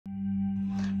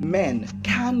Men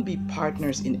can be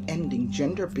partners in ending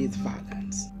gender-based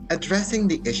violence. Addressing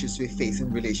the issues we face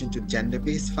in relation to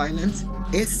gender-based violence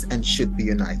is and should be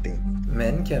uniting.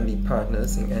 Men can be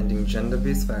partners in ending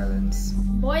gender-based violence.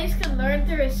 Boys can learn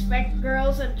to respect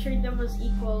girls and treat them as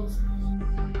equals.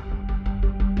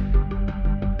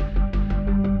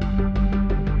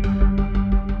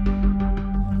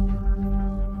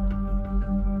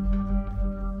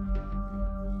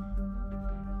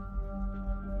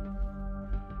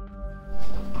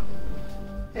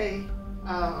 Hey,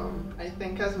 I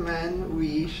think as men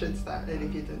we should start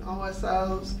educating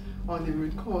ourselves on the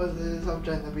root causes of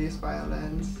gender-based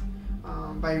violence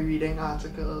by reading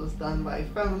articles done by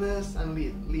feminists and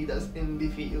leaders in the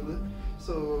field,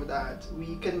 so that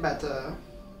we can better,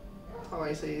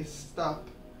 stop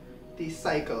the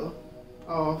cycle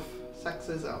of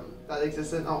sexism that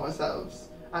exists in ourselves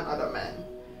and other men.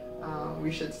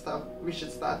 We should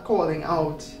start calling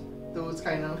out those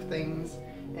kind of things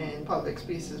in public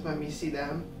spaces when we see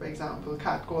them, for example,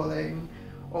 catcalling,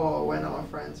 or when our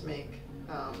friends make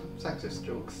sexist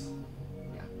jokes.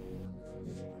 Yeah.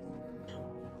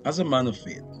 As a man of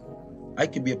faith, I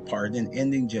could be a part in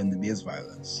ending gender-based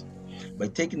violence by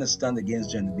taking a stand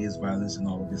against gender-based violence in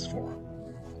all of its form.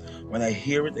 When I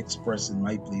hear it expressed in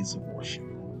my place of worship,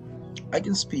 I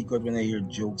can speak out when I hear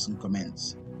jokes and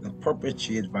comments that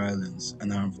perpetuate violence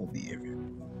and harmful behavior.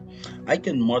 I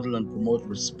can model and promote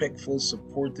respectful,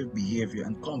 supportive behavior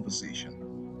and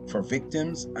conversation for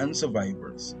victims and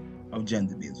survivors of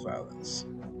gender-based violence.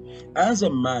 As a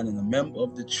man and a member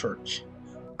of the church,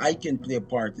 I can play a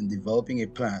part in developing a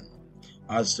plan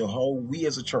as to how we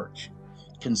as a church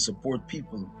can support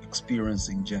people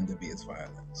experiencing gender-based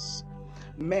violence.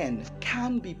 Men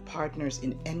can be partners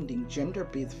in ending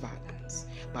gender-based violence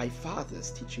by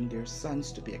fathers teaching their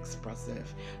sons to be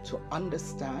expressive, to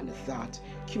understand that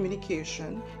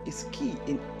communication is key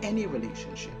in any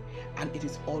relationship, and it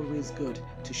is always good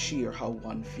to share how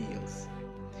one feels.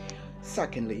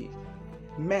 Secondly,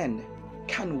 men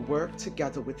can work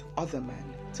together with other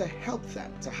men to help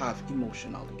them to have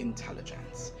emotional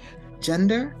intelligence.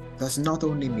 Gender does not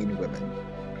only mean women,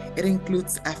 it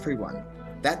includes everyone.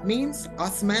 That means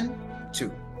us men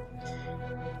too.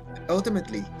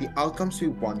 Ultimately, the outcomes we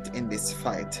want in this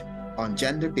fight on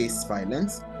gender-based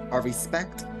violence are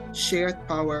respect, shared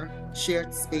power,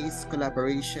 shared space,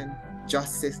 collaboration,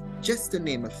 justice, just to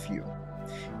name a few.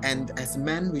 And as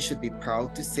men, we should be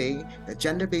proud to say that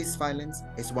gender-based violence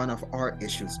is one of our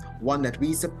issues, one that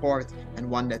we support and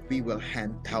one that we will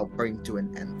help bring to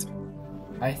an end.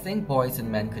 I think boys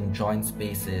and men can join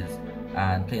spaces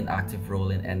and play an active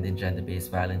role in ending gender-based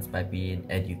violence by being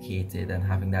educated and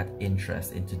having that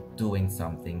interest into doing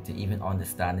something, to even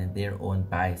understanding their own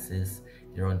biases,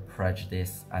 their own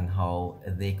prejudice, and how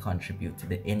they contribute to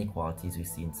the inequalities we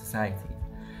see in society.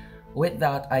 With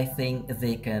that, I think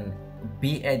they can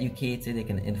be educated, they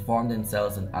can inform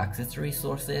themselves and access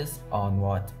resources on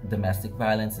what domestic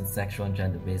violence and sexual and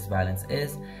gender-based violence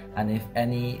is, and if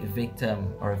any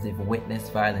victim or if they've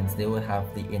witnessed violence, they will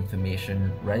have the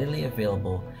information readily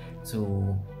available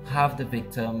to have the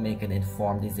victim make an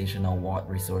informed decision on what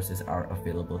resources are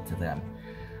available to them.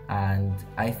 And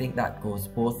I think that goes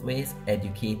both ways,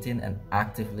 educating and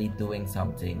actively doing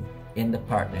something in the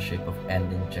partnership of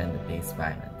ending gender-based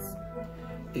violence.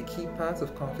 A key part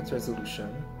of conflict resolution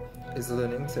is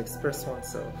learning to express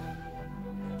oneself.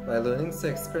 By learning to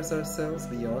express ourselves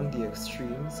beyond the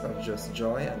extremes of just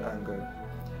joy and anger,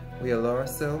 we allow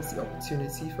ourselves the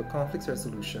opportunity for conflict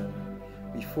resolution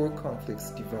before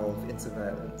conflicts devolve into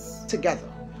violence.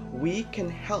 Together, we can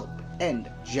help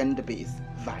end gender-based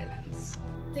violence.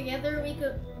 Together we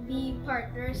could be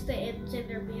partners to end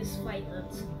gender-based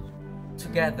violence.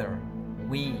 Together,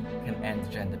 we can end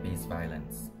gender-based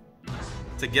violence.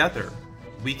 Together,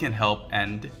 we can help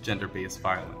end gender-based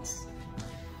violence.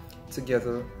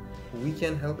 Together, we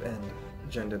can help end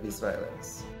gender-based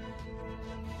violence.